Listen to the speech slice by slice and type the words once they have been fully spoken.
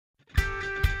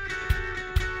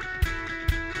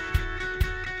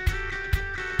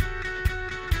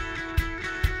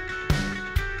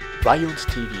Ryan's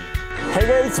TV. Hey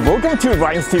guys, welcome to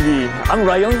Ryan's TV. I'm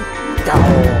Ryan.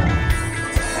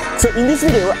 So in this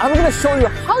video, I'm gonna show you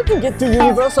how to get to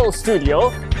Universal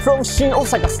Studio from Shin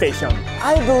Osaka Station.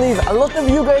 I believe a lot of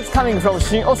you guys coming from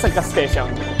Shin Osaka Station.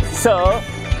 So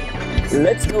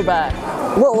let's go back.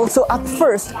 Well, so at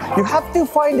first, you have to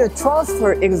find a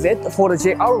transfer exit for the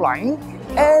JR line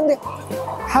and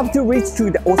have to reach to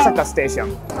the Osaka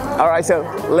Station. Alright, so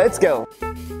let's go.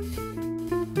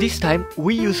 This time,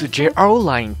 we use JR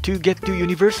line to get to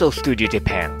Universal Studio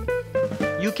Japan.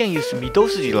 You can use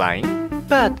Midōsuji line,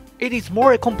 but it is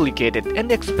more complicated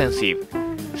and expensive.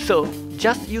 So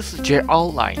just use JR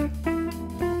line.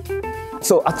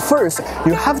 So at first,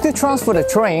 you have to transfer the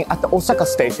train at the Osaka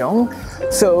Station.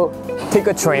 So take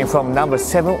a train from number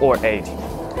 7 or 8.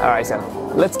 Alright, so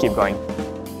let's keep going.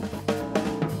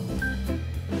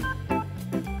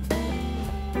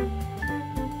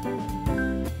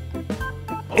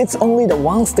 It's only the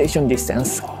one station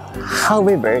distance.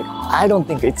 However, I don't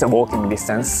think it's a walking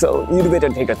distance, so you'd better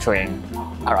take a train.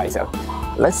 Alright, so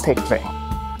let's take a train.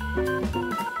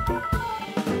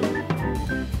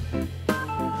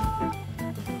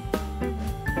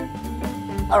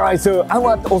 Alright, so I'm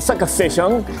at Osaka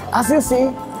Station. As you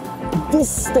see, this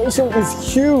station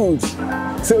is huge,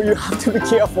 so you have to be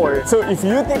careful. So if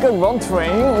you take a wrong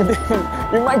train,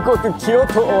 then you might go to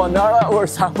Kyoto or Nara or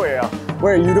somewhere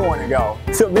where you don't want to go.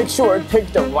 So make sure to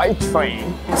take the right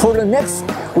train. For the next,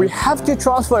 we have to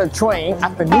transfer the train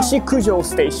at the Nishikujo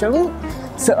station.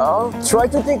 So try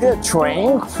to take a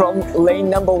train from lane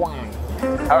number 1.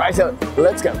 Alright, so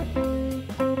let's go.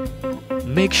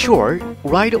 Make sure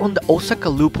ride on the Osaka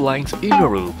Loop line's inner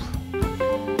loop.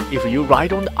 If you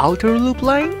ride on the outer loop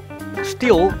line,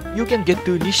 still you can get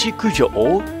to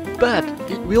Nishikujo, but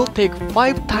it will take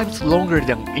 5 times longer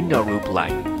than inner loop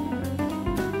line.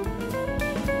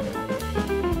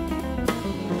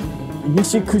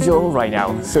 Nishikujo right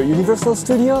now, so Universal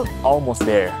Studio almost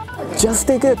there. Just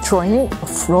take a train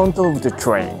front of the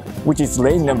train, which is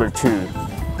lane number 2.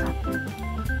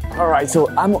 Alright, so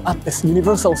I'm at this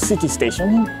Universal City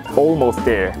Station, almost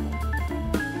there.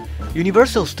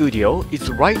 Universal Studio is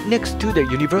right next to the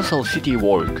Universal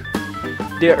Citywalk.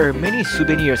 There are many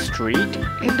souvenir streets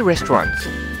and restaurants.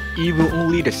 Even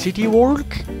only the Citywalk,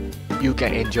 you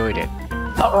can enjoy it.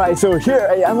 Alright, so here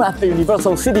I am at the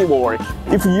Universal Citywalk.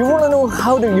 If you want to know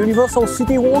how the Universal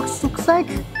Citywalk looks like,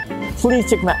 please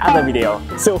check my other video.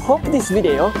 So hope this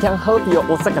video can help your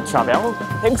Osaka travel.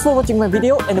 Thanks for watching my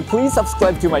video and please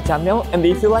subscribe to my channel. And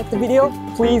if you like the video,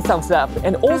 please thumbs up.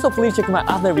 And also please check my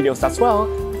other videos as well.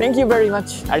 Thank you very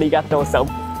much. Arigato. So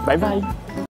bye bye.